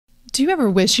Do you ever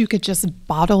wish you could just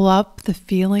bottle up the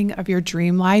feeling of your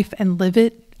dream life and live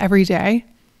it every day?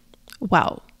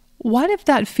 Well, what if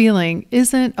that feeling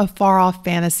isn't a far off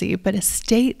fantasy, but a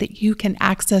state that you can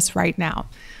access right now?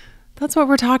 That's what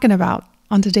we're talking about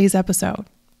on today's episode,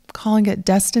 calling it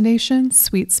Destination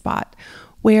Sweet Spot,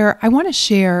 where I want to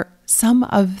share some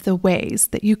of the ways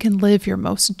that you can live your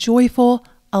most joyful,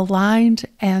 aligned,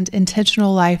 and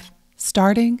intentional life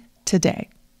starting today.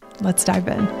 Let's dive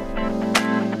in.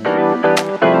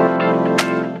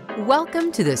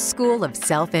 Welcome to the School of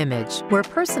Self-Image, where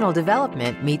personal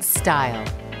development meets style.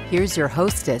 Here's your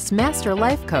hostess, Master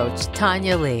Life Coach,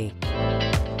 Tonya Leigh.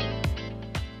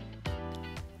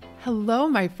 Hello,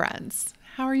 my friends.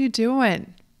 How are you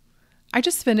doing? I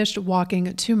just finished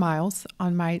walking 2 miles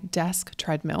on my desk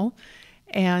treadmill,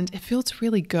 and it feels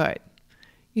really good.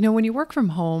 You know, when you work from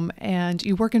home and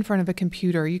you work in front of a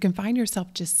computer, you can find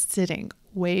yourself just sitting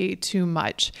way too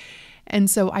much. And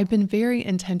so I've been very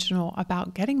intentional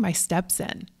about getting my steps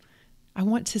in. I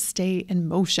want to stay in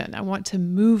motion. I want to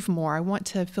move more. I want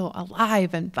to feel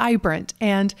alive and vibrant.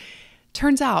 And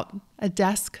turns out a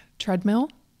desk treadmill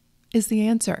is the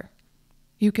answer.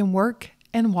 You can work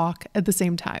and walk at the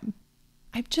same time.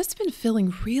 I've just been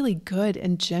feeling really good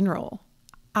in general.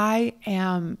 I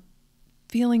am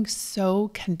feeling so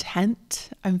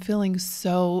content. I'm feeling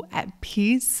so at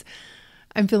peace.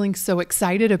 I'm feeling so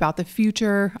excited about the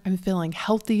future. I'm feeling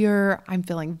healthier. I'm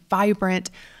feeling vibrant.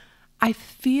 I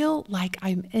feel like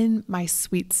I'm in my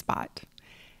sweet spot.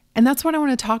 And that's what I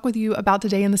want to talk with you about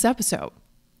today in this episode.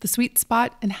 The sweet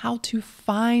spot and how to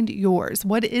find yours.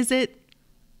 What is it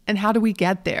and how do we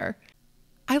get there?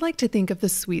 I like to think of the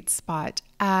sweet spot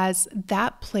as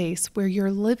that place where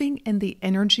you're living in the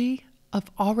energy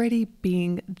of already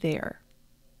being there.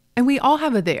 And we all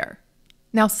have a there.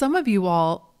 Now, some of you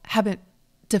all haven't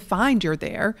defined you're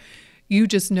there. You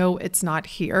just know it's not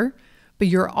here, but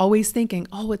you're always thinking,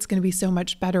 oh, it's going to be so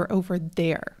much better over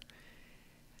there.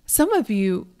 Some of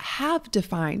you have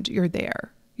defined you're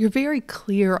there. You're very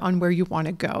clear on where you want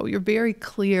to go. You're very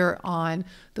clear on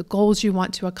the goals you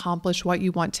want to accomplish, what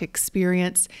you want to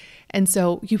experience. And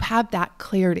so you have that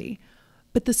clarity.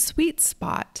 But the sweet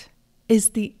spot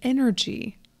is the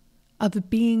energy of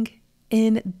being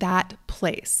in that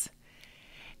place.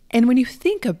 And when you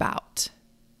think about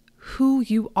who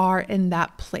you are in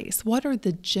that place, what are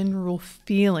the general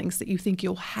feelings that you think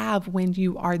you'll have when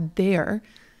you are there?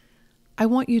 I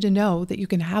want you to know that you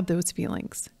can have those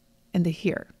feelings in the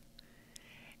here.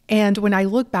 And when I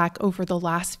look back over the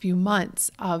last few months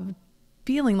of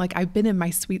feeling like I've been in my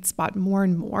sweet spot more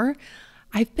and more,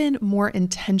 I've been more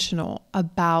intentional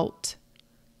about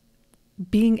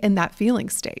being in that feeling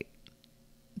state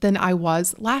than I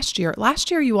was last year. Last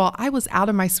year, you all, I was out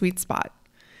of my sweet spot.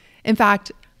 In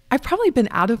fact, I've probably been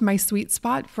out of my sweet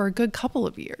spot for a good couple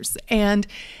of years. And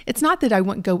it's not that I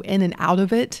wouldn't go in and out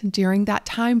of it during that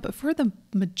time, but for the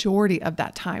majority of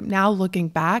that time, now looking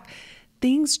back,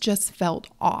 things just felt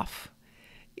off.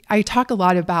 I talk a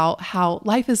lot about how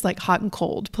life is like hot and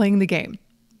cold, playing the game.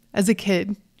 As a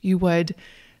kid, you would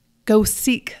go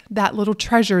seek that little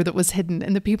treasure that was hidden,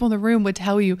 and the people in the room would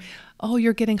tell you, oh,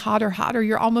 you're getting hotter,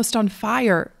 you're almost on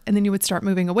fire. And then you would start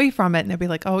moving away from it and they'd be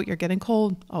like, oh, you're getting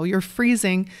cold. Oh, you're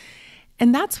freezing.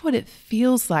 And that's what it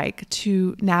feels like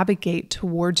to navigate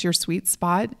towards your sweet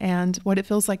spot and what it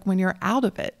feels like when you're out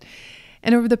of it.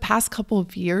 And over the past couple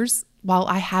of years, while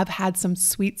I have had some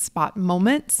sweet spot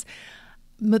moments,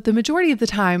 the majority of the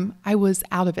time I was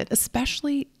out of it,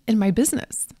 especially in my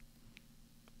business.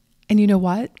 And you know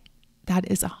what? That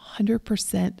is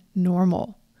 100%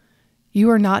 normal. You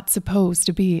are not supposed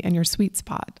to be in your sweet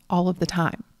spot all of the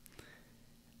time.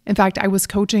 In fact, I was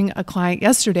coaching a client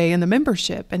yesterday in the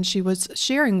membership, and she was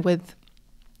sharing with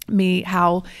me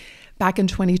how back in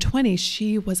 2020,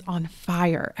 she was on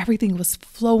fire. Everything was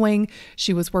flowing.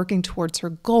 She was working towards her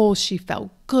goals. She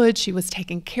felt good. She was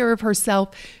taking care of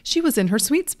herself. She was in her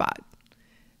sweet spot.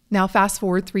 Now, fast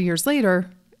forward 3 years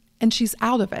later, and she's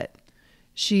out of it.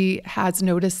 She has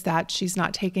noticed that she's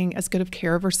not taking as good of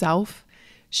care of herself.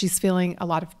 She's feeling a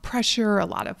lot of pressure, a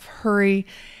lot of hurry.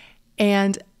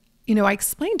 And, you know, I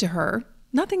explained to her,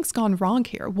 nothing's gone wrong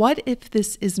here. What if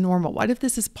this is normal? What if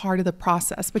this is part of the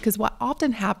process? Because what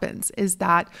often happens is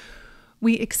that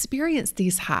we experience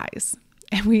these highs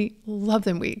and we love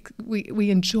them. We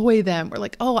enjoy them. We're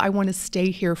like, oh, I want to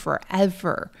stay here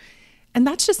forever. And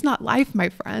that's just not life, my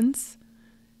friends.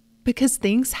 Because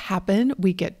things happen,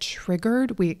 we get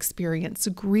triggered, we experience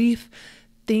grief,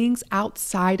 things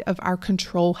outside of our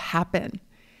control happen.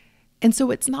 And so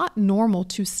it's not normal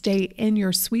to stay in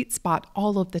your sweet spot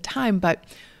all of the time, but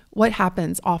what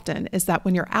happens often is that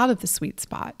when you're out of the sweet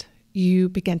spot, you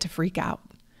begin to freak out.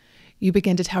 You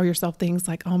begin to tell yourself things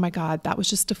like, oh my God, that was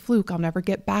just a fluke. I'll never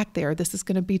get back there. This is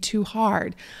going to be too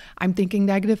hard. I'm thinking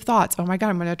negative thoughts. Oh my God,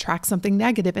 I'm going to attract something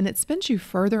negative. And it spins you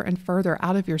further and further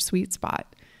out of your sweet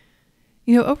spot.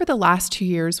 Over the last 2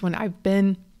 years, when I've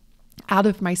been out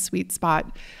of my sweet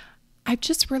spot, I've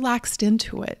just relaxed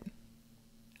into it.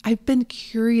 I've been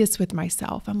curious with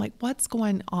myself. I'm like, what's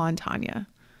going on, Tonya?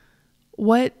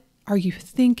 What are you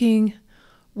thinking?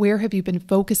 Where have you been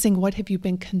focusing? What have you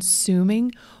been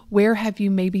consuming? Where have you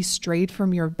maybe strayed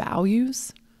from your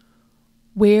values?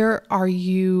 Where are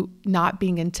you not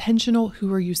being intentional?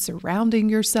 Who are you surrounding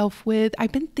yourself with?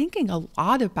 I've been thinking a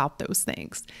lot about those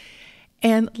things.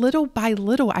 And little by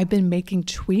little, I've been making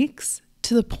tweaks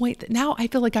to the point that now I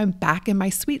feel like I'm back in my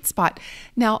sweet spot.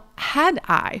 Now, had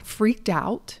I freaked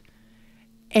out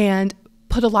and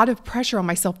put a lot of pressure on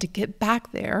myself to get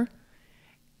back there,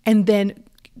 and then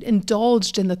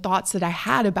indulged in the thoughts that I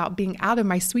had about being out of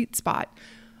my sweet spot,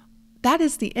 that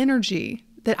is the energy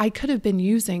that I could have been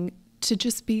using to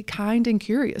just be kind and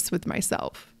curious with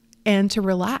myself and to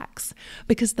relax.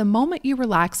 Because the moment you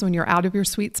relax when you're out of your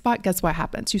sweet spot, guess what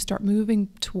happens? You start moving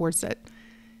towards it.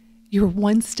 You're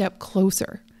one step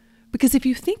closer. Because if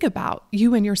you think about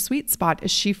you and your sweet spot,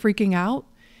 is she freaking out?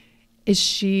 Is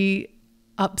she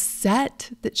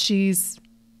upset that she's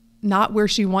not where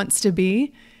she wants to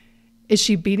be? Is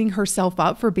she beating herself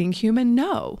up for being human?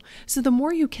 No. So the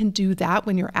more you can do that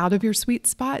when you're out of your sweet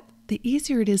spot, the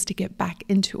easier it is to get back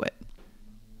into it.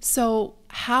 So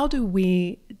how do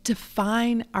we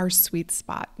define our sweet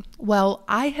spot? Well,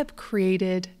 I have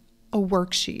created a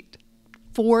worksheet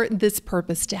for this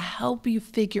purpose to help you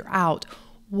figure out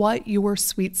what your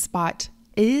sweet spot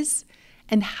is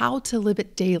and how to live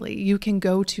it daily. You can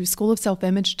go to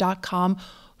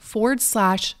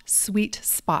schoolofselfimage.com/sweet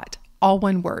spot, all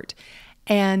one word,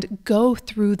 and go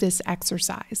through this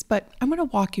exercise. But I'm going to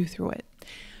walk you through it.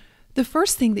 The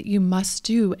first thing that you must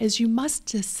do is you must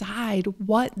decide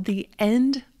what the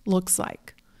end looks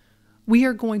like. We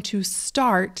are going to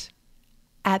start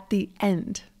at the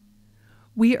end.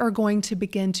 We are going to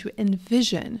begin to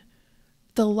envision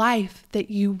the life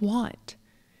that you want.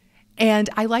 And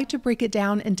I like to break it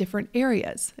down in different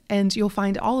areas. And you'll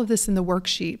find all of this in the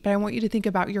worksheet. But I want you to think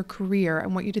about your career. I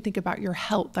want you to think about your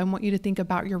health. I want you to think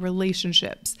about your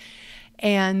relationships.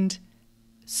 And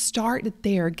start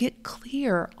there. Get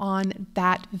clear on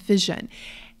that vision.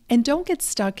 And don't get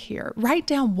stuck here. Write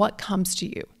down what comes to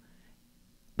you.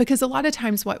 Because a lot of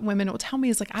times what women will tell me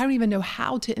is like, I don't even know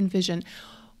how to envision.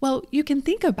 Well, you can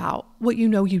think about what you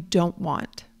know you don't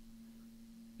want.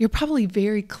 You're probably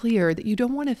very clear that you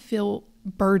don't want to feel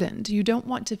burdened. You don't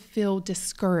want to feel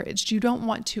discouraged. You don't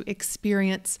want to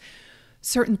experience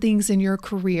certain things in your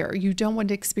career. You don't want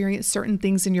to experience certain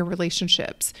things in your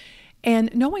relationships.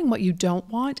 And knowing what you don't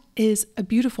want is a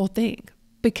beautiful thing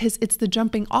because it's the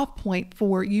jumping off point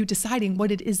for you deciding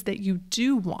what it is that you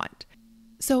do want.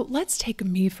 So let's take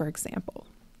me, for example.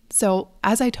 So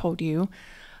as I told you,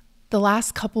 the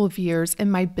last couple of years in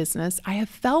my business, I have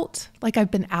felt like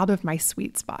I've been out of my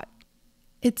sweet spot.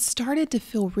 It started to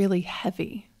feel really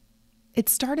heavy. It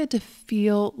started to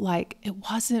feel like it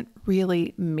wasn't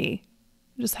really me.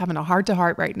 I'm just having a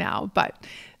heart-to-heart right now, but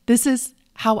this is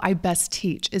how I best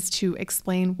teach, is to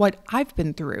explain what I've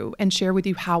been through and share with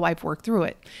you how I've worked through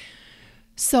it.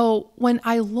 So when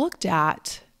I looked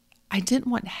at, I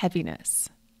didn't want heaviness.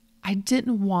 I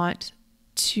didn't want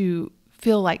to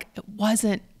feel like it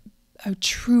wasn't a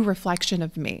true reflection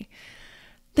of me.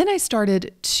 Then I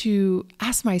started to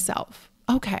ask myself,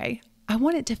 okay, I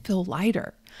want it to feel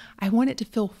lighter. I want it to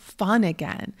feel fun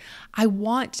again. I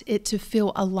want it to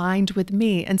feel aligned with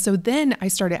me. And so then I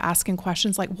started asking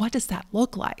questions like, what does that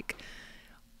look like?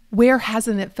 Where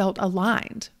hasn't it felt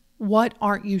aligned? What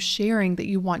aren't you sharing that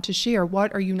you want to share?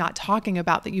 What are you not talking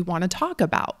about that you want to talk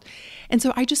about? And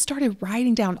so I just started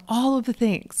writing down all of the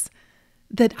things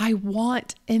that I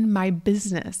want in my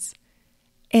business.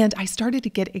 And I started to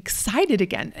get excited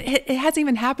again. It hasn't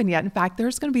even happened yet. In fact,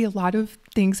 there's going to be a lot of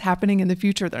things happening in the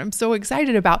future that I'm so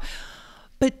excited about.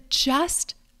 But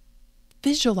just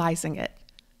visualizing it,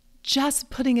 just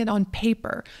putting it on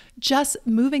paper, just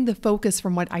moving the focus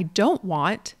from what I don't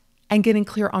want and getting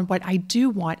clear on what I do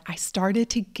want, I started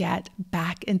to get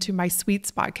back into my sweet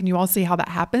spot. Can you all see how that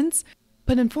happens?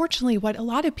 But unfortunately, what a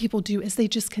lot of people do is they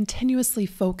just continuously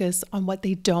focus on what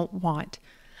they don't want.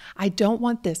 I don't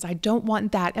want this, I don't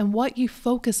want that. And what you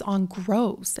focus on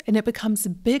grows and it becomes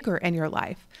bigger in your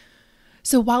life.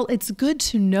 So while it's good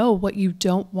to know what you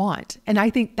don't want, and I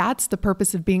think that's the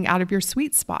purpose of being out of your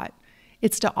sweet spot,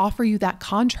 it's to offer you that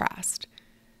contrast.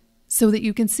 so that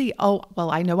you can see, oh, well,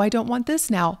 I know I don't want this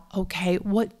now. Okay,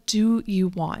 what do you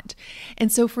want? And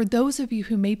so for those of you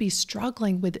who may be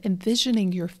struggling with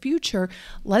envisioning your future,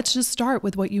 let's just start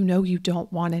with what you know you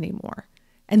don't want anymore.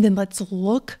 And then let's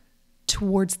look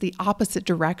towards the opposite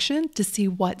direction to see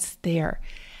what's there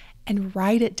and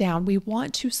write it down. We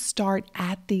want to start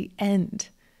at the end.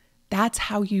 That's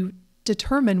how you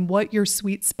determine what your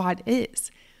sweet spot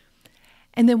is.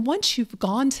 And then once you've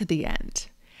gone to the end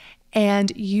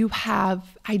and you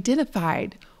have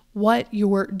identified what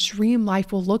your dream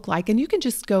life will look like, and you can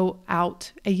just go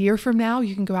out a year from now,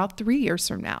 you can go out 3 years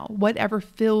from now, whatever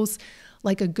feels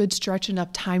like a good stretch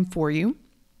enough time for you.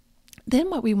 Then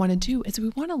what we want to do is we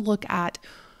want to look at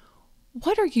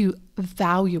what are you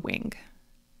valuing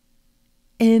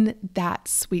in that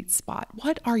sweet spot?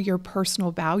 What are your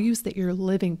personal values that you're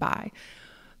living by?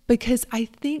 Because I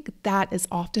think that is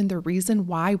often the reason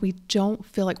why we don't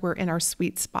feel like we're in our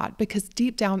sweet spot, because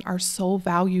deep down our soul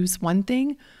values one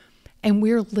thing and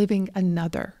we're living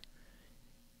another.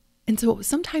 And so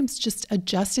sometimes just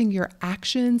adjusting your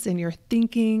actions and your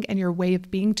thinking and your way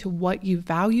of being to what you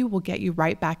value will get you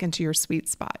right back into your sweet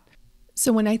spot.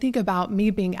 So when I think about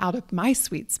me being out of my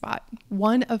sweet spot,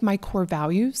 one of my core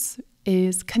values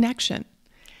is connection.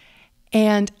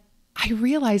 And I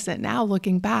realize that now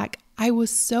looking back, I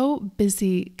was so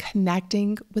busy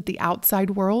connecting with the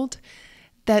outside world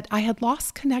that I had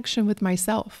lost connection with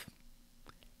myself.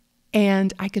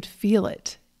 And I could feel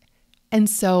it. And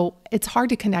so it's hard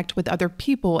to connect with other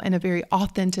people in a very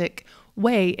authentic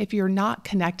way if you're not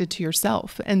connected to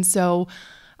yourself. And so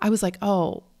I was like,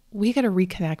 oh, we got to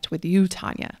reconnect with you,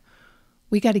 Tonya.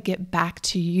 We got to get back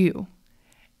to you.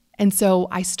 And so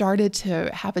I started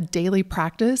to have a daily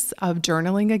practice of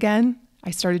journaling again.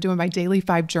 I started doing my daily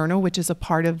 5 journal, which is a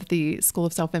part of the School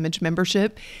of Self-Image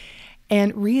membership,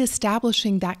 and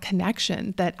reestablishing that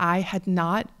connection that I had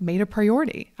not made a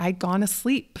priority. I'd gone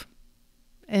asleep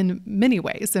in many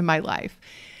ways in my life.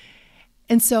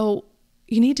 And so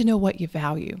you need to know what you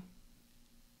value,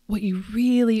 what you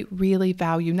really, really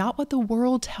value, not what the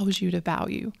world tells you to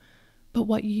value, but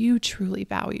what you truly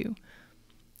value.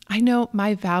 I know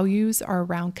my values are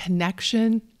around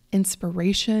connection,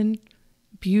 inspiration,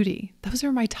 beauty. Those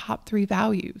are my top 3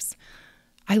 values.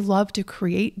 I love to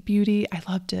create beauty. I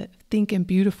love to think in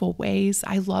beautiful ways.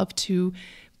 I love to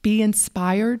be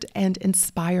inspired and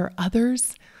inspire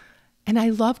others. And I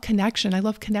love connection. I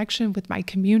love connection with my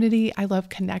community. I love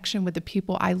connection with the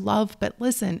people I love. But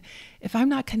listen, if I'm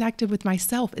not connected with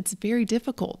myself, it's very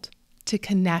difficult to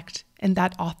connect in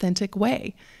that authentic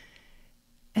way.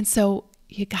 And so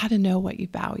you got to know what you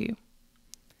value.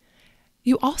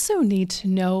 You also need to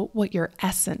know what your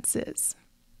essence is.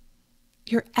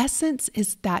 Your essence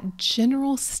is that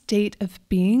general state of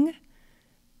being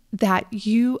that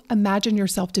you imagine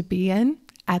yourself to be in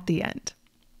at the end.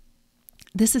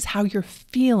 This is how you're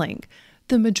feeling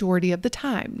the majority of the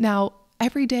time. Now,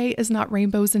 every day is not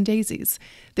rainbows and daisies.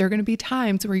 There are going to be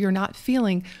times where you're not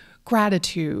feeling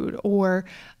gratitude or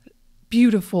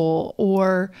beautiful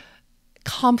or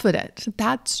confident.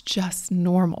 That's just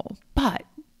normal. But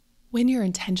when you're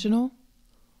intentional,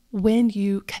 when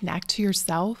you connect to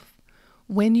yourself,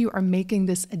 when you are making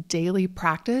this a daily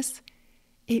practice,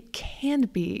 it can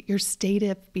be your state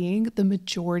of being the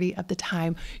majority of the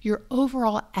time, your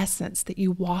overall essence that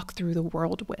you walk through the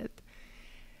world with.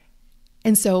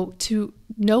 And so to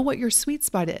know what your sweet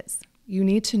spot is, you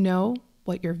need to know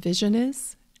what your vision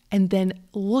is, and then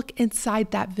look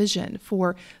inside that vision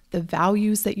for the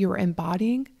values that you're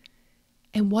embodying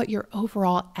and what your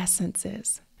overall essence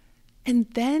is. And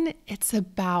then it's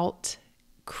about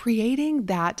creating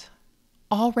that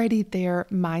already there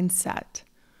mindset.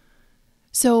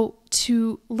 So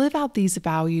to live out these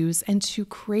values and to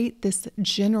create this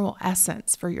general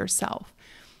essence for yourself,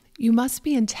 you must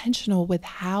be intentional with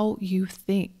how you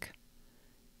think.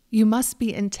 You must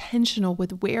be intentional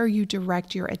with where you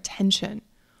direct your attention,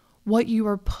 what you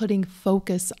are putting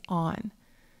focus on.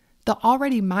 The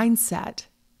already mindset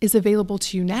is available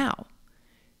to you now.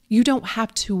 You don't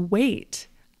have to wait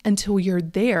until you're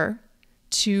there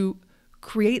to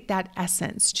create that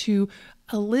essence, to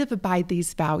live by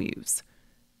these values.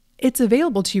 It's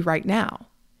available to you right now.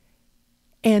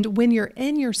 And when you're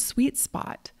in your sweet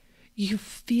spot, you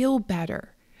feel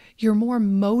better. You're more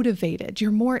motivated.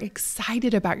 You're more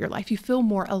excited about your life. You feel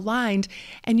more aligned.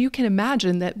 And you can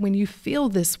imagine that when you feel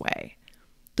this way,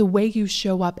 the way you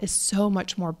show up is so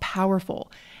much more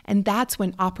powerful. And that's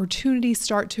when opportunities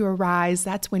start to arise.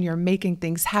 That's when you're making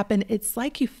things happen. It's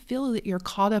like you feel that you're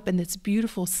caught up in this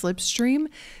beautiful slipstream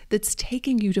that's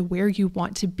taking you to where you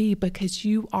want to be because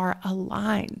you are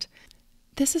aligned.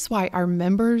 This is why our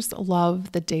members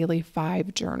love the Daily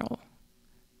 5 journal,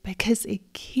 because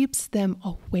it keeps them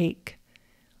awake.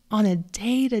 On a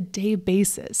day-to-day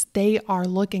basis, they are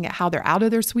looking at how they're out of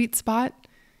their sweet spot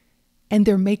and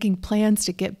they're making plans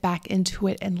to get back into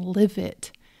it and live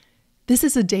it. This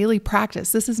is a daily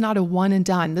practice. This is not a one and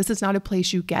done. This is not a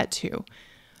place you get to.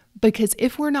 Because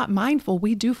if we're not mindful,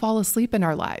 we do fall asleep in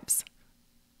our lives.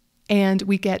 And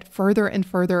we get further and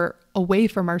further away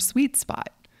from our sweet spot.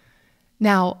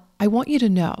 Now, I want you to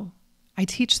know, I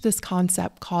teach this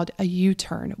concept called a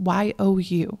U-turn,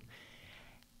 Y-O-U.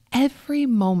 Every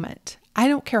moment, I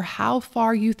don't care how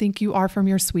far you think you are from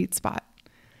your sweet spot,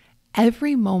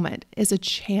 every moment is a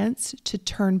chance to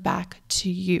turn back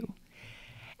to you.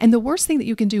 And the worst thing that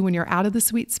you can do when you're out of the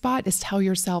sweet spot is tell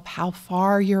yourself how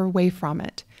far you're away from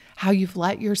it, how you've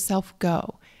let yourself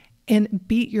go, and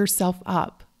beat yourself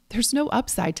up. There's no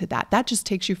upside to that. That just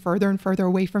takes you further and further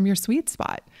away from your sweet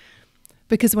spot.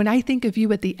 Because when I think of you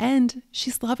at the end,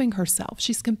 she's loving herself.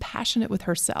 She's compassionate with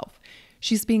herself.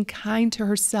 She's being kind to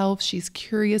herself. She's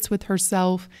curious with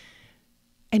herself.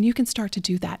 And you can start to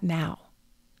do that now.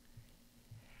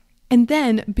 And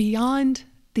then beyond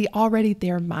the already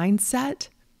there mindset,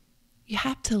 you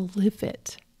have to live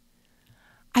it.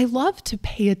 I love to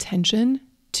pay attention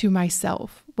to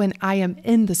myself when I am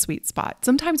in the sweet spot.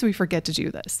 Sometimes we forget to do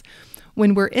this.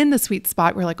 When we're in the sweet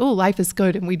spot, we're like, oh, life is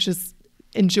good, and we just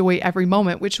enjoy every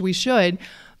moment, which we should.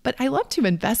 But I love to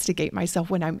investigate myself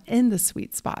when I'm in the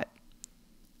sweet spot.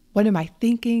 What am I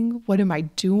thinking? What am I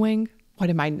doing? What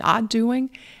am I not doing?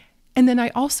 And then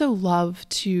I also love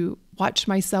to watch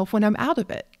myself when I'm out of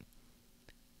it.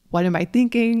 What am I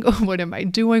thinking? What am I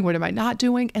doing? What am I not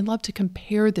doing? And love to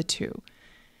compare the two.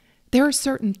 There are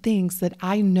certain things that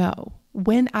I know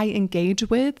when I engage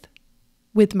with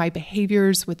my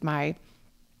behaviors, with my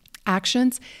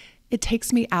actions, it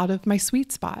takes me out of my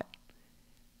sweet spot.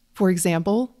 For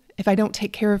example, if I don't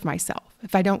take care of myself,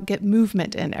 if I don't get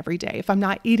movement in every day, if I'm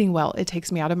not eating well, it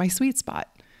takes me out of my sweet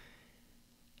spot.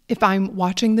 If I'm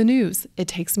watching the news, it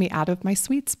takes me out of my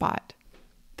sweet spot.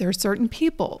 There are certain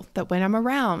people that when I'm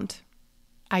around,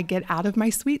 I get out of my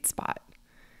sweet spot.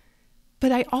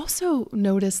 But I also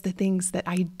notice the things that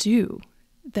I do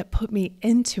that put me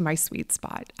into my sweet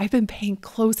spot. I've been paying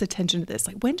close attention to this.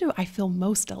 Like, when do I feel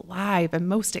most alive and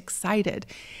most excited?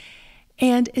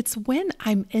 And it's when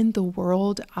I'm in the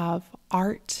world of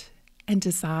art and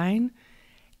design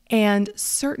and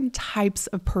certain types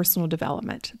of personal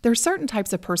development. There's certain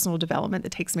types of personal development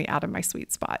that takes me out of my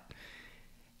sweet spot.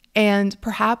 And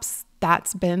perhaps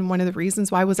that's been one of the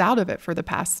reasons why I was out of it for the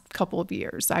past couple of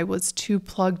years. I was too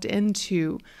plugged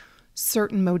into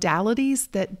certain modalities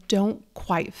that don't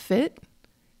quite fit,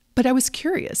 but I was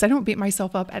curious. I don't beat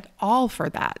myself up at all for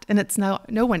that. And it's no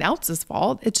one else's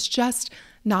fault. It's just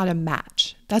not a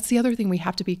match. That's the other thing we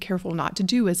have to be careful not to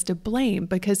do, is to blame,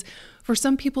 because for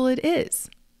some people it is.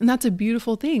 And that's a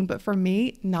beautiful thing. But for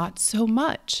me, not so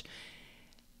much.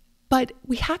 But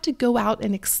we have to go out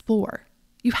and explore.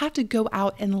 You have to go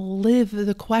out and live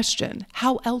the question.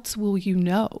 How else will you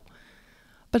know?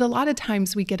 But a lot of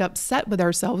times we get upset with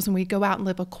ourselves when we go out and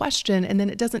live a question, and then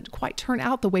it doesn't quite turn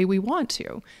out the way we want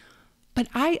to. But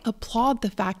I applaud the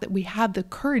fact that we have the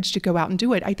courage to go out and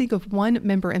do it. I think of one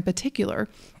member in particular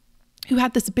who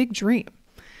had this big dream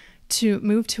to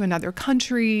move to another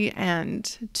country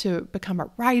and to become a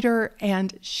writer,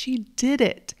 and she did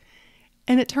it.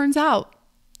 And it turns out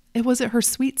it wasn't her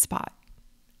sweet spot.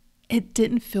 It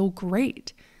didn't feel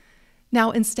great.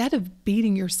 Now, instead of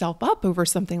beating yourself up over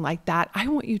something like that, I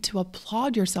want you to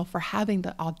applaud yourself for having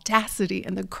the audacity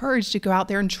and the courage to go out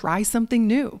there and try something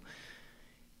new.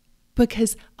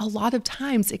 Because a lot of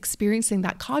times experiencing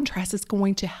that contrast is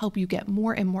going to help you get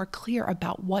more and more clear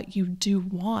about what you do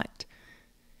want.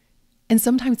 And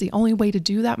sometimes the only way to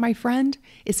do that, my friend,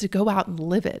 is to go out and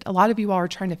live it. A lot of you all are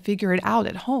trying to figure it out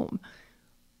at home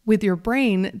with your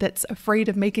brain that's afraid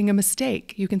of making a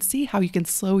mistake. You can see how you can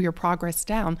slow your progress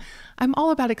down. I'm all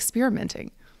about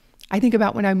experimenting. I think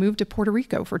about when I moved to Puerto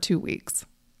Rico for 2 weeks.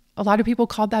 A lot of people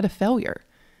called that a failure.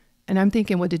 And I'm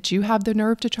thinking, well, did you have the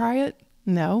nerve to try it?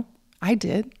 No, I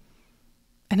did.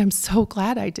 And I'm so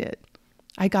glad I did.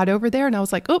 I got over there and I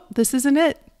was like, oh, this isn't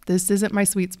it. This isn't my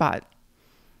sweet spot.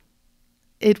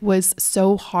 It was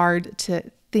so hard to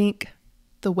think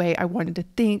the way I wanted to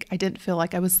think. I didn't feel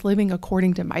like I was living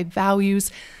according to my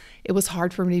values. It was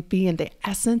hard for me to be in the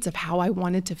essence of how I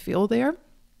wanted to feel there.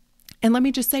 And let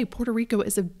me just say, Puerto Rico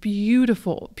is a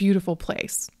beautiful, beautiful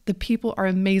place. The people are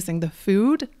amazing. The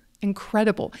food,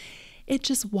 incredible. It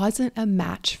just wasn't a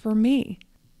match for me.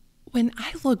 When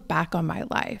I look back on my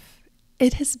life,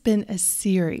 it has been a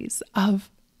series of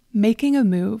making a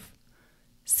move,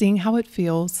 seeing how it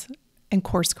feels, and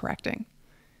course correcting.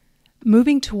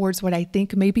 Moving towards what I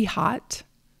think may be hot,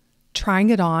 trying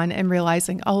it on and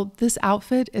realizing, oh, this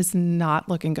outfit is not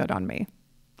looking good on me.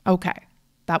 Okay,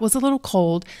 that was a little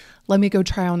cold. Let me go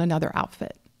try on another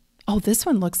outfit. Oh, this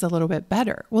one looks a little bit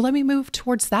better. Well, let me move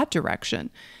towards that direction.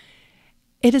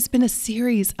 It has been a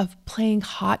series of playing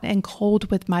hot and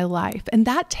cold with my life, and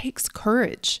that takes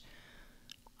courage.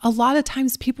 A lot of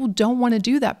times people don't want to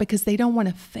do that because they don't want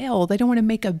to fail. They don't want to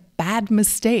make a bad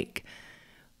mistake.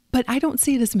 But I don't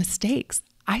see it as mistakes.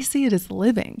 I see it as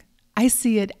living. I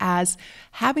see it as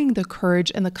having the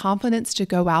courage and the confidence to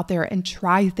go out there and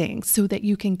try things so that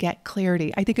you can get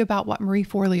clarity. I think about what Marie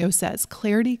Forleo says,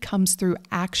 clarity comes through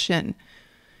action.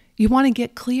 You want to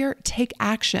get clear? Take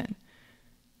action.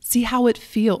 See how it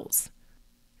feels.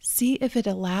 See if it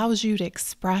allows you to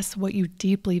express what you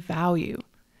deeply value.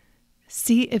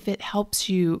 See if it helps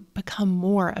you become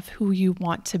more of who you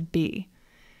want to be.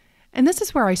 And this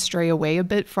is where I stray away a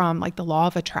bit from like the law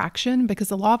of attraction, because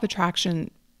the law of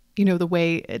attraction, the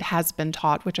way it has been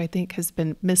taught, which I think has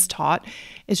been mistaught,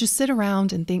 is just sit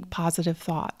around and think positive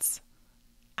thoughts.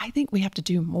 I think we have to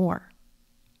do more.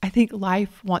 I think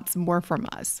life wants more from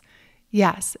us.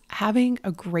 Yes, having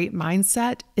a great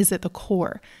mindset is at the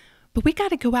core, but we got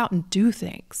to go out and do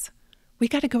things. We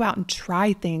got to go out and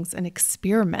try things and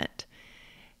experiment.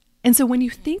 And so when you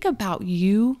think about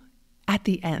you at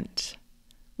the end,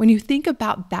 when you think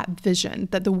about that vision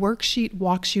that the worksheet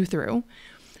walks you through,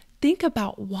 think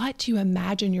about what you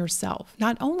imagine yourself,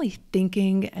 not only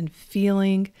thinking and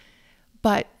feeling,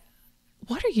 but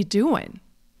what are you doing?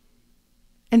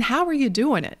 And how are you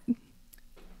doing it?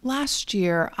 Last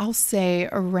year, I'll say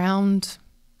around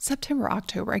September,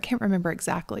 October, I can't remember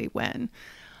exactly when,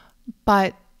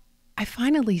 but I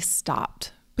finally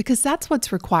stopped because that's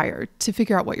what's required to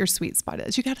figure out what your sweet spot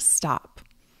is. You got to stop.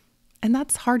 And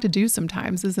that's hard to do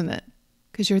sometimes, isn't it?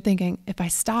 Because you're thinking, if I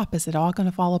stop, is it all going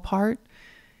to fall apart?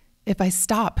 If I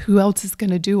stop, who else is going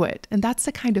to do it? And that's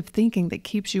the kind of thinking that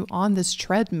keeps you on this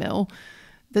treadmill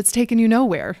that's taking you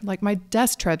nowhere, like my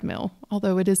desk treadmill,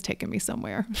 although it is taking me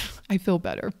somewhere. I feel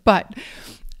better, but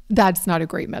that's not a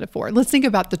great metaphor. Let's think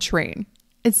about the train.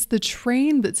 It's the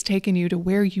train that's taking you to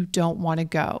where you don't want to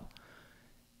go.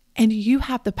 And you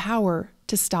have the power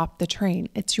to stop the train.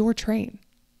 It's your train.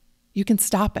 You can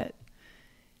stop it.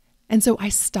 And so I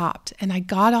stopped and I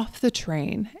got off the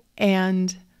train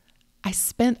and I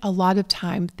spent a lot of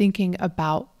time thinking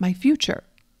about my future.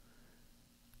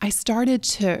 I started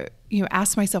to,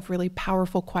 ask myself really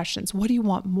powerful questions. What do you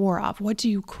want more of? What do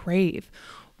you crave?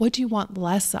 What do you want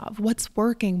less of? What's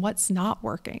working? What's not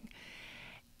working?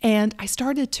 And I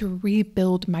started to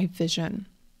rebuild my vision.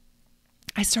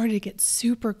 I started to get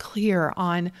super clear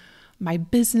on my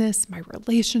business, my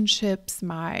relationships,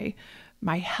 my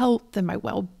health and my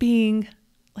well-being,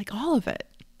 like all of it.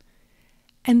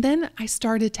 And then I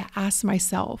started to ask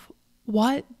myself,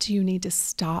 what do you need to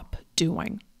stop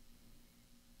doing?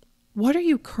 What are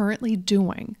you currently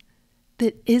doing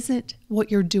that isn't what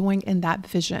you're doing in that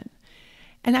vision?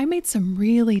 And I made some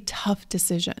really tough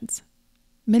decisions.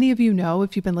 Many of you know,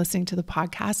 if you've been listening to the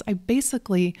podcast, I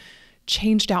basically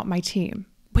changed out my team,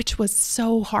 which was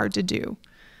so hard to do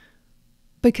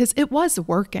because it was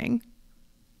working,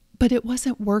 but it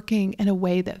wasn't working in a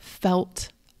way that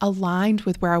felt aligned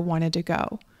with where I wanted to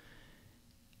go.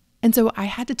 And so I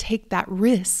had to take that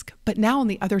risk, but now on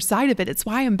the other side of it, it's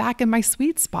why I'm back in my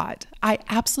sweet spot. I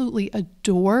absolutely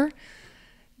adore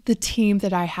the team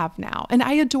that I have now. And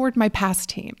I adored my past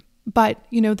team, but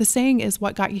the saying is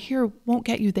what got you here won't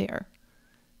get you there.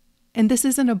 And this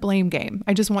isn't a blame game.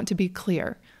 I just want to be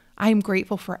clear. I am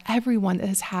grateful for everyone that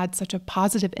has had such a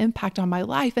positive impact on my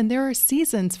life. And there are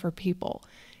seasons for people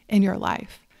in your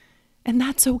life, and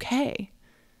that's okay.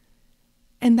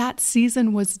 And that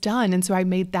season was done. And so I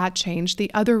made that change.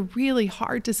 The other really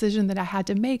hard decision that I had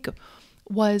to make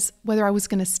was whether I was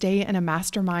going to stay in a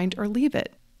mastermind or leave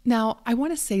it. Now, I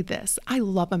want to say this. I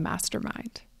love a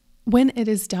mastermind. When it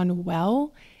is done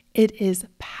well, it is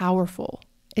powerful.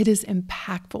 It is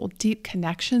impactful. Deep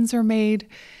connections are made.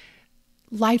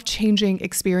 Life-changing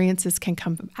experiences can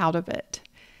come out of it.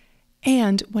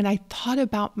 And when I thought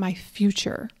about my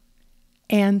future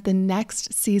and the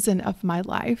next season of my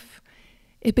life,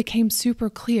 it became super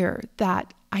clear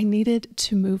that I needed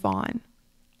to move on.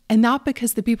 And not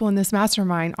because the people in this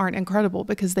mastermind aren't incredible,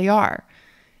 because they are,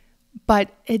 but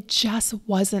it just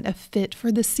wasn't a fit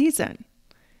for the season.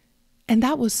 And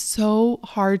that was so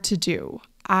hard to do.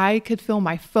 I could feel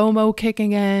my FOMO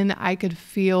kicking in. I could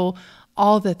feel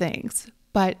all the things.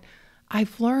 But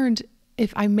I've learned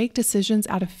if I make decisions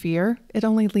out of fear, it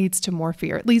only leads to more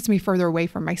fear. It leads me further away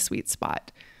from my sweet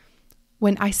spot.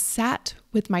 when I sat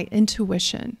with my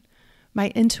intuition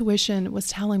was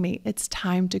telling me it's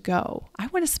time to go. I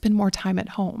want to spend more time at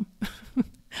home.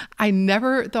 I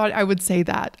never thought I would say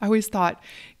that. I always thought,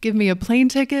 give me a plane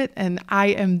ticket and I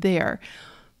am there.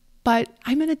 But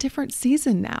I'm in a different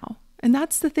season now. And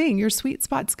that's the thing. Your sweet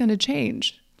spot's going to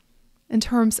change in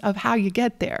terms of how you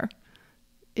get there.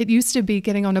 It used to be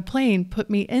getting on a plane put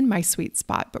me in my sweet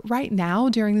spot. But right now,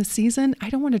 during the season,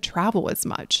 I don't want to travel as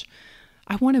much.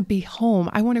 I want to be home.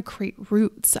 I want to create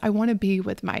roots. I want to be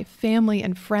with my family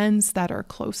and friends that are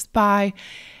close by,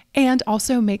 and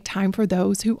also make time for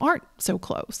those who aren't so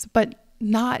close, but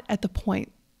not at the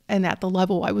point and at the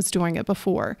level I was doing it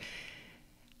before.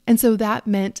 And so that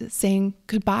meant saying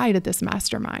goodbye to this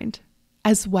mastermind,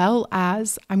 as well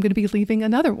as I'm going to be leaving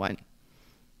another one.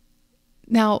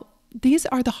 Now, these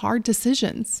are the hard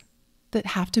decisions that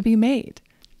have to be made.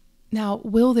 Now,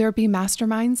 will there be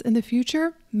masterminds in the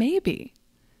future? Maybe.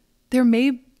 There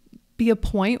may be a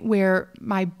point where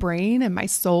my brain and my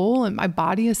soul and my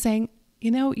body is saying,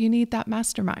 you need that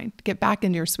mastermind to get back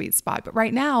into your sweet spot. But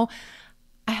right now,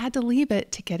 I had to leave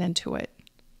it to get into it.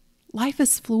 Life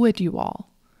is fluid, you all.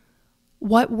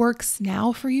 What works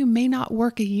now for you may not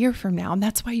work a year from now. And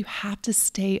that's why you have to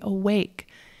stay awake.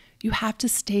 You have to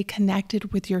stay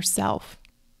connected with yourself.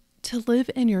 To live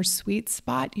in your sweet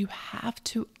spot, you have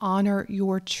to honor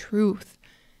your truth.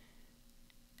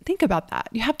 Think about that.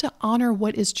 You have to honor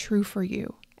what is true for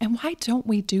you. And why don't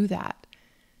we do that?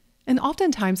 And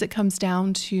oftentimes it comes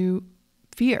down to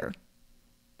fear.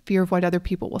 Fear of what other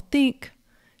people will think,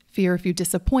 fear if you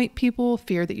disappoint people,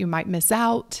 fear that you might miss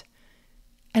out.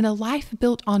 And a life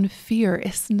built on fear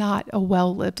is not a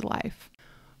well-lived life.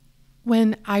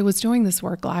 When I was doing this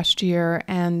work last year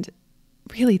and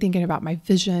really thinking about my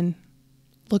vision,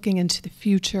 looking into the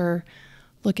future,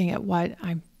 looking at what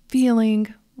I'm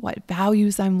feeling, what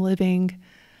values I'm living,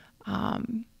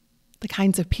 the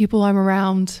kinds of people I'm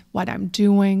around, what I'm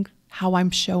doing, how I'm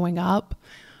showing up,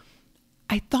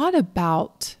 I thought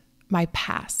about my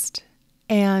past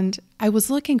and I was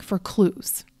looking for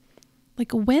clues.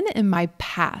 Like, when in my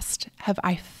past have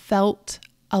I felt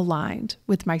aligned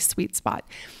with my sweet spot?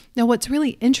 Now, what's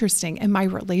really interesting in my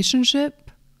relationship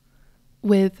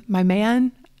with my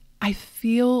man, I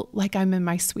feel like I'm in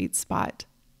my sweet spot.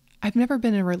 I've never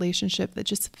been in a relationship that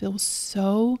just feels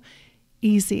so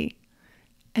easy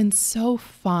and so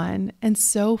fun and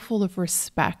so full of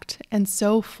respect and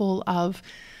so full of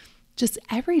just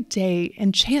everyday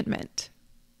enchantment.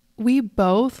 We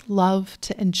both love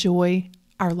to enjoy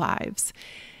our lives,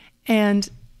 and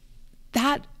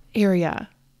that area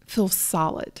feels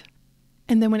solid.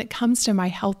 And then when it comes to my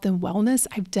health and wellness,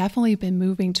 I've definitely been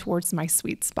moving towards my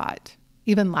sweet spot,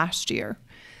 even last year.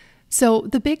 So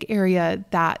the big area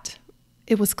that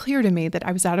it was clear to me that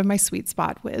I was out of my sweet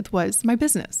spot with was my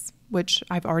business, which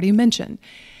I've already mentioned.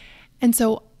 And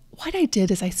so what I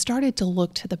did is I started to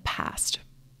look to the past.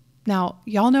 Now,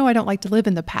 y'all know I don't like to live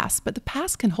in the past, but the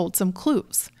past can hold some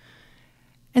clues.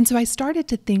 And so I started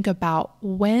to think about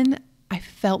when I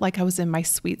felt like I was in my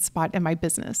sweet spot in my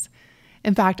business.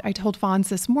 In fact, I told Fonz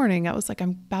this morning, I was like,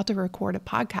 I'm about to record a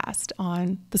podcast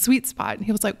on the sweet spot. And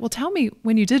he was like, well, tell me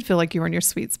when you did feel like you were in your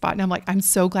sweet spot. And I'm like, I'm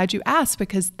so glad you asked,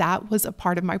 because that was a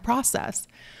part of my process.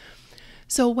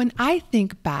 So when I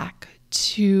think back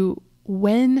to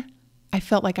when I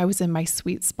felt like I was in my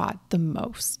sweet spot the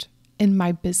most in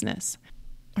my business,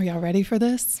 are y'all ready for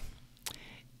this?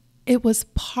 It was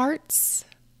parts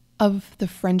of the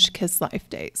French Kiss Life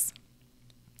days.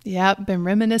 Yep, been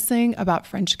reminiscing about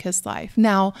French Kiss Life.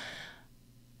 Now,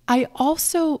 I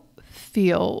also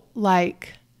feel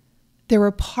like there were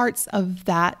parts of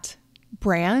that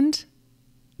brand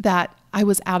that I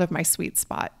was out of my sweet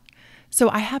spot. So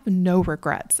I have no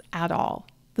regrets at all.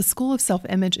 The School of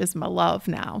Self-Image is my love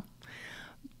now.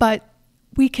 But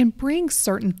we can bring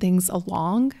certain things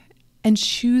along and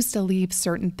choose to leave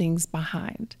certain things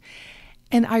behind.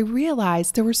 And I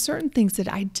realized there were certain things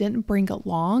that I didn't bring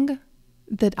along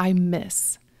that I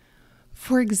miss.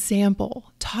 For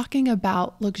example, talking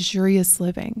about luxurious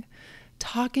living,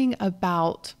 talking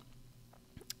about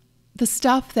the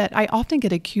stuff that I often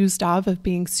get accused of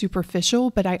being superficial,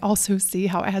 but I also see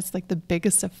how it has like the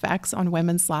biggest effects on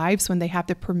women's lives when they have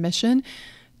the permission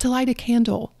to light a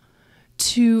candle,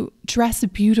 to dress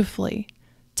beautifully,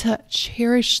 to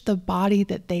cherish the body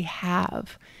that they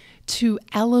have, to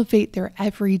elevate their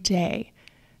everyday,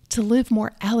 to live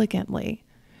more elegantly,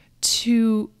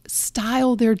 to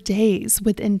style their days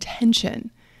with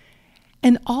intention.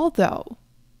 And although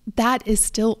that is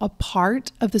still a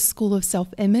part of the School of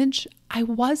Self-Image, I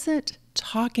wasn't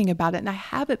talking about it, and I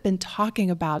haven't been talking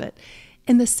about it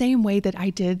in the same way that I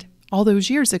did all those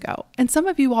years ago. And some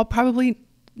of you all probably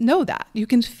know that. You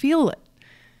can feel it.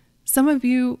 Some of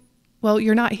you, well,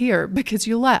 you're not here because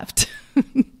you left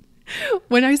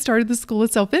when I started the School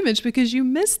of Self-Image because you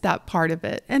missed that part of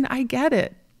it. And I get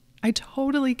it. I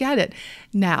totally get it.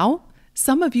 Now,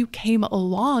 some of you came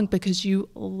along because you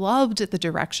loved the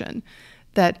direction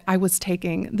that I was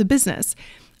taking the business.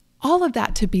 All of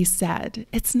that to be said,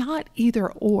 it's not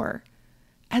either or.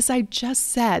 As I just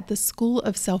said, the School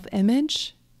of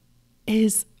Self-Image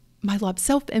is my love.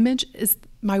 Self-image is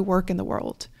my work in the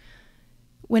world.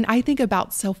 When I think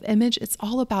about self-image, it's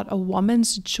all about a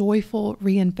woman's joyful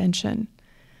reinvention.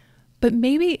 But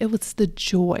maybe it was the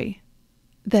joy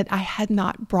that I had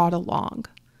not brought along.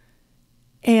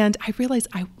 And I realized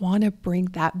I want to bring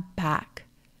that back.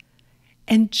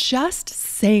 And just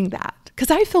saying that,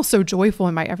 because I feel so joyful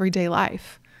in my everyday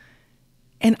life,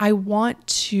 and I want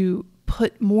to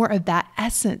put more of that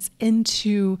essence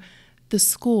into the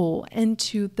school,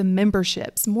 into the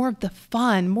memberships, more of the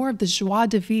fun, more of the joie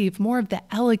de vivre, more of the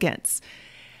elegance.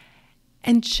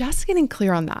 And just getting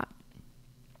clear on that,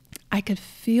 I could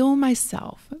feel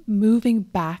myself moving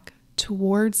back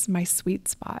towards my sweet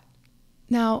spot.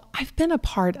 Now, I've been a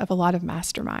part of a lot of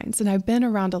masterminds and I've been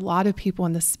around a lot of people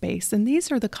in this space, and these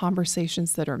are the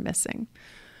conversations that are missing.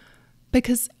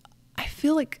 Because I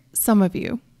feel like some of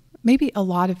you, maybe a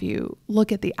lot of you,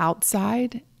 look at the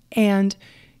outside and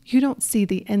you don't see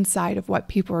the inside of what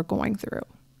people are going through.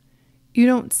 You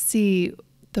don't see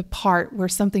the part where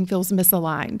something feels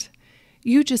misaligned.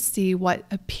 You just see what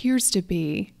appears to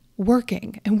be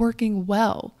working and working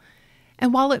well.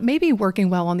 And while it may be working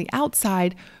well on the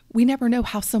outside, we never know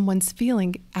how someone's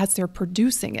feeling as they're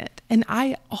producing it. And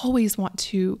I always want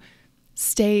to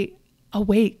stay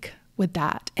awake with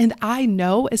that. And I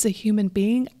know as a human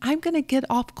being, I'm going to get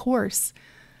off course.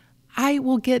 I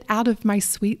will get out of my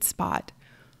sweet spot.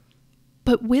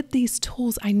 But with these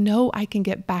tools, I know I can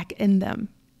get back in them.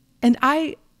 And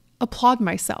I applaud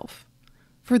myself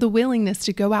for the willingness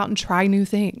to go out and try new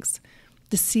things,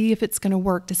 to see if it's going to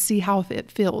work, to see how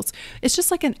it feels. It's just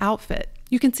like an outfit.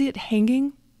 You can see it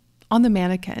hanging on the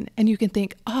mannequin and you can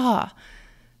think, that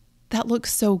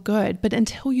looks so good. But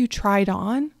until you try it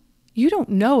on, you don't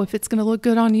know if it's going to look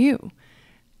good on you.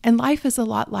 And life is a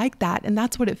lot like that. And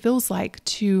that's what it feels like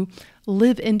to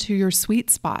live into your sweet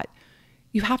spot.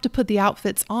 You have to put the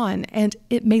outfits on and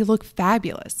it may look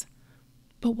fabulous.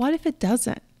 But what if it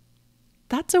doesn't?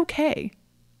 That's okay.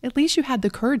 At least you had the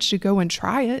courage to go and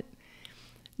try it.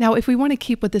 Now, if we want to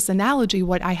keep with this analogy,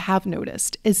 what I have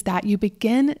noticed is that you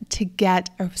begin to get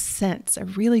a sense, a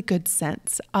really good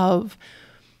sense of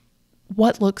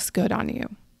what looks good on you.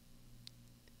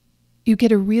 You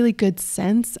get a really good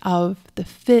sense of the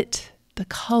fit, the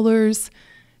colors,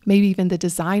 maybe even the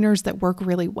designers that work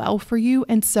really well for you.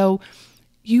 And so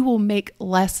you will make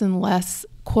less and less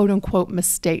quote unquote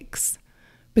mistakes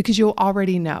because you'll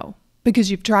already know,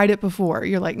 because you've tried it before.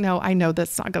 You're like, no, I know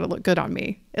that's not going to look good on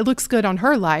me. It looks good on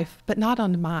her life, but not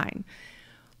on mine.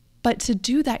 But to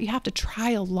do that, you have to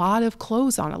try a lot of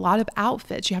clothes on, a lot of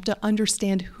outfits. You have to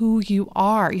understand who you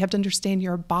are. You have to understand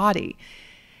your body.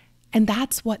 And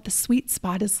that's what the sweet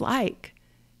spot is like.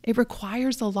 It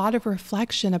requires a lot of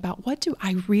reflection about what do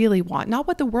I really want? Not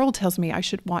what the world tells me I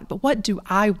should want, but what do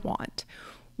I want?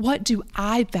 What do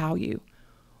I value?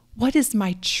 What is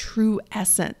my true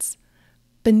essence?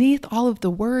 Beneath all of the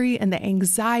worry and the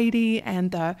anxiety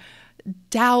and the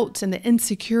doubt and the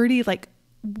insecurity, like,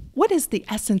 what is the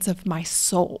essence of my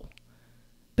soul?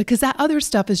 Because that other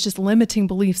stuff is just limiting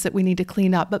beliefs that we need to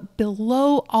clean up. But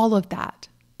below all of that,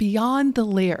 beyond the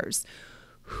layers,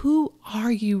 who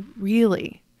are you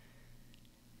really?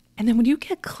 And then when you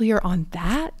get clear on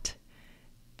that,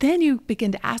 then you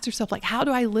begin to ask yourself, like, how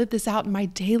do I live this out in my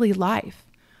daily life?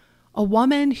 A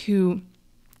woman who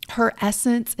her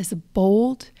essence is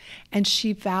bold and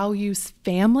she values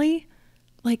family,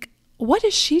 like, what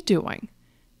is she doing?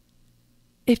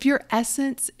 If your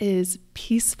essence is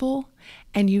peaceful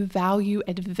and you value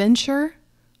adventure,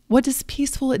 what does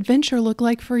peaceful adventure look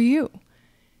like for you?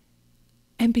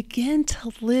 And begin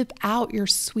to live out your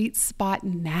sweet spot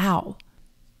now.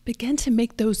 Begin to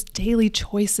make those daily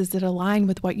choices that align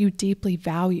with what you deeply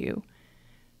value.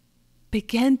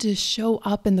 Begin to show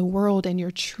up in the world in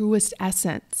your truest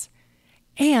essence.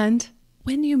 And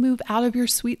when you move out of your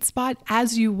sweet spot,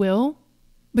 as you will,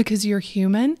 because you're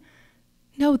human,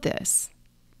 know this,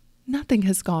 nothing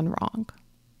has gone wrong.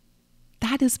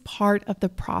 That is part of the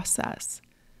process.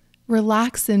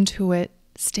 Relax into it.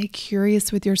 Stay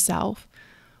curious with yourself.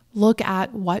 Look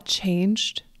at what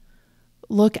changed.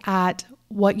 Look at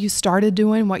what you started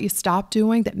doing, what you stopped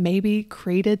doing that maybe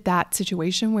created that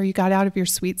situation where you got out of your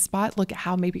sweet spot. Look at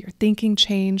how maybe your thinking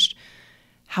changed,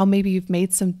 how maybe you've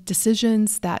made some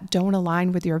decisions that don't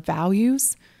align with your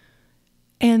values,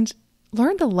 and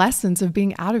learn the lessons of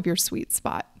being out of your sweet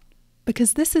spot,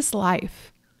 because this is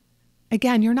life.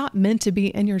 Again, you're not meant to be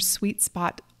in your sweet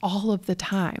spot all of the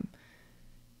time.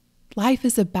 Life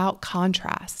is about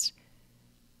contrast.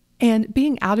 And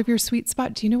being out of your sweet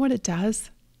spot, do you know what it does?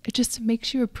 It just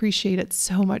makes you appreciate it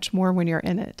so much more when you're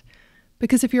in it.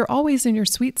 Because if you're always in your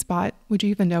sweet spot, would you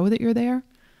even know that you're there?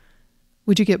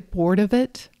 Would you get bored of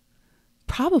it?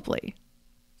 Probably.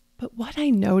 But what I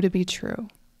know to be true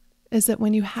is that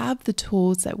when you have the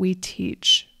tools that we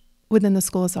teach within the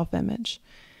School of Self-Image,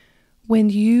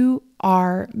 when you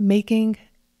are making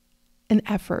an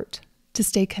effort to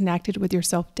stay connected with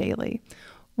yourself daily,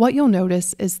 what you'll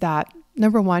notice is that,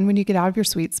 number one, when you get out of your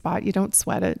sweet spot, you don't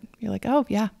sweat it. You're like, oh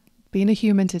yeah, being a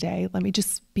human today, let me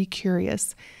just be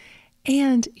curious.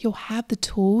 And you'll have the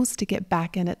tools to get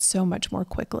back in it so much more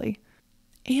quickly.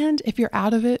 And if you're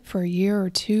out of it for a year or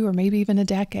two, or maybe even a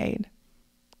decade,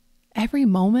 every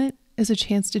moment is a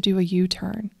chance to do a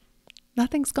U-turn.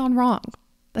 Nothing's gone wrong.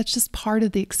 That's just part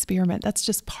of the experiment. That's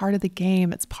just part of the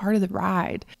game. It's part of the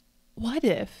ride. What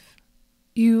if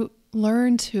you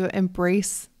learn to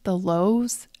embrace the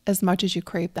lows as much as you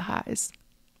crave the highs?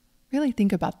 Really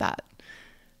think about that.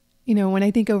 You know, when I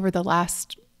think over the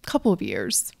last couple of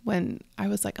years, when I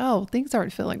was like, oh, things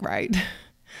aren't feeling right.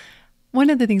 One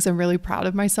of the things I'm really proud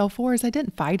of myself for is I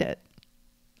didn't fight it.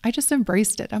 I just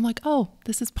embraced it. I'm like, oh,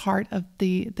 this is part of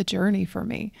the journey for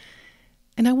me.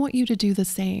 And I want you to do the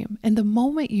same. And the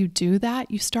moment you do that,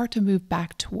 you start to move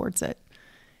back towards it.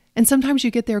 And sometimes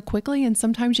you get there quickly, and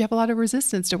sometimes you have a lot of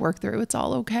resistance to work through. It's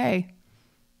all okay.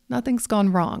 Nothing's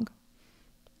gone wrong.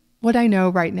 What I know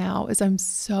right now is I'm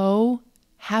so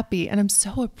happy and I'm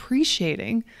so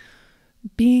appreciating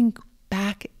being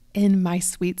back in my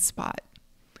sweet spot.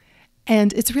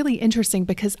 And it's really interesting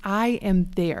because I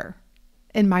am there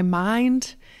in my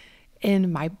mind,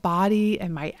 in my body,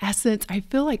 and my essence. I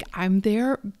feel like I'm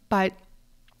there, but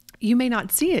you may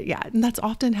not see it yet. And that's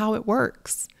often how it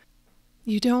works.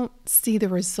 You don't see the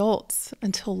results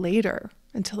until later,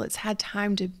 until it's had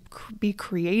time to be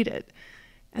created.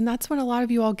 And that's when a lot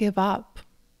of you all give up.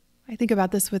 I think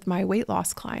about this with my weight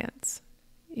loss clients.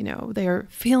 You know, they're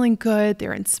feeling good,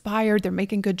 they're inspired, they're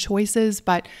making good choices,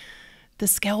 but the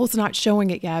scale's not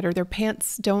showing it yet, or their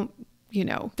pants don't,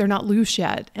 they're not loose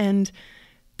yet. And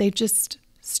they just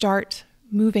start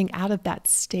moving out of that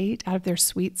state, out of their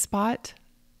sweet spot,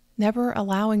 never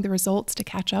allowing the results to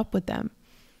catch up with them.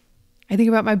 I think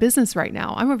about my business right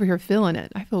now. I'm over here feeling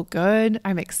it. I feel good.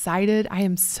 I'm excited. I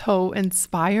am so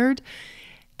inspired.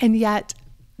 And yet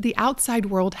the outside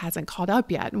world hasn't caught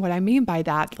up yet. And what I mean by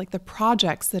that, like the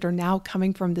projects that are now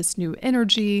coming from this new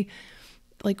energy,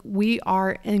 like we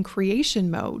are in creation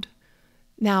mode.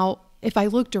 Now, if I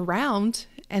looked around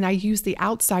and I used the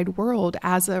outside world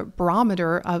as a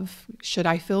barometer of, should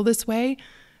I feel this way?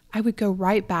 I would go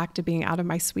right back to being out of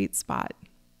my sweet spot.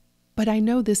 But I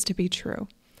know this to be true.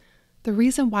 The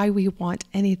reason why we want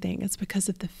anything is because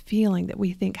of the feeling that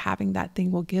we think having that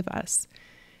thing will give us.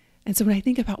 And so when I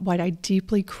think about what I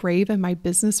deeply crave in my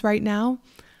business right now,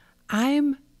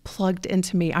 I'm plugged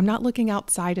into me. I'm not looking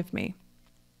outside of me.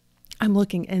 I'm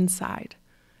looking inside.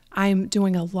 I'm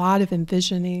doing a lot of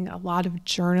envisioning, a lot of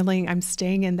journaling. I'm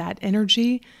staying in that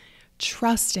energy,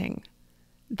 trusting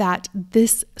that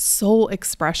this soul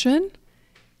expression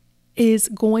is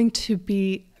going to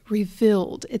be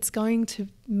revealed. It's going to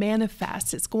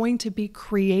manifest. It's going to be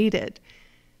created.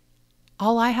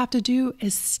 All I have to do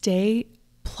is stay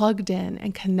plugged in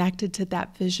and connected to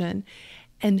that vision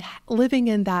and living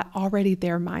in that already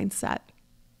there mindset.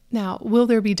 Now, will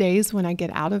there be days when I get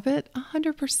out of it?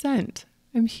 100%.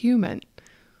 I'm human.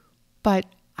 But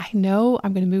I know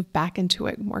I'm going to move back into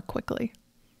it more quickly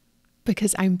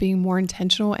because I'm being more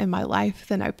intentional in my life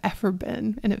than I've ever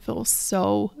been, and it feels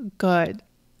so good.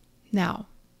 Now,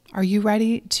 are you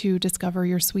ready to discover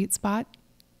your sweet spot?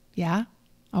 Yeah?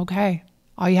 Okay.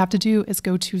 All you have to do is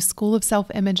go to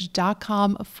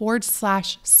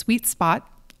schoolofselfimage.com/sweet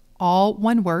spot, all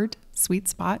one word, sweet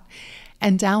spot,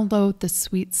 and download the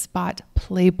Sweet Spot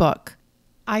Playbook.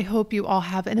 I hope you all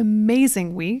have an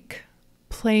amazing week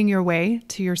playing your way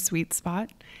to your sweet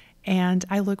spot, and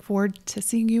I look forward to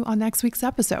seeing you on next week's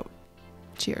episode.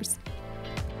 Cheers.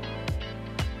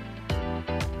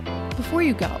 Before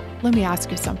you go, let me ask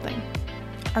you something.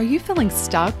 Are you feeling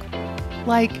stuck?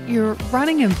 Like you're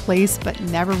running in place but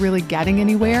never really getting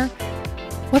anywhere?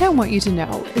 What I want you to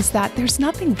know is that there's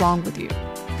nothing wrong with you.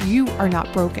 You are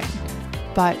not broken.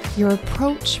 but your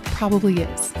approach probably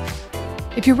is.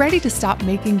 If you're ready to stop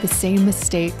making the same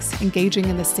mistakes, engaging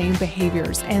in the same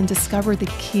behaviors, and discover the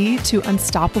key to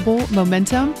unstoppable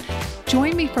momentum,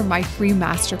 join me for my free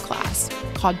masterclass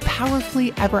called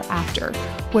Powerfully Ever After,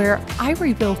 where I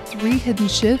reveal 3 hidden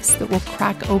shifts that will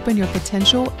crack open your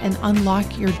potential and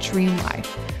unlock your dream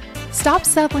life. Stop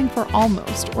settling for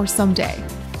almost or someday.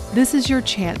 This is your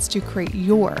chance to create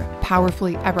your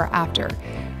Powerfully Ever After.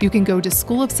 You can go to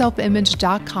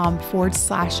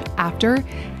schoolofselfimage.com/after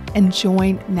and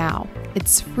join now.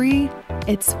 It's free,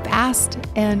 it's fast,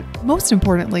 and most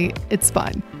importantly, it's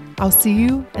fun. I'll see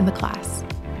you in the class.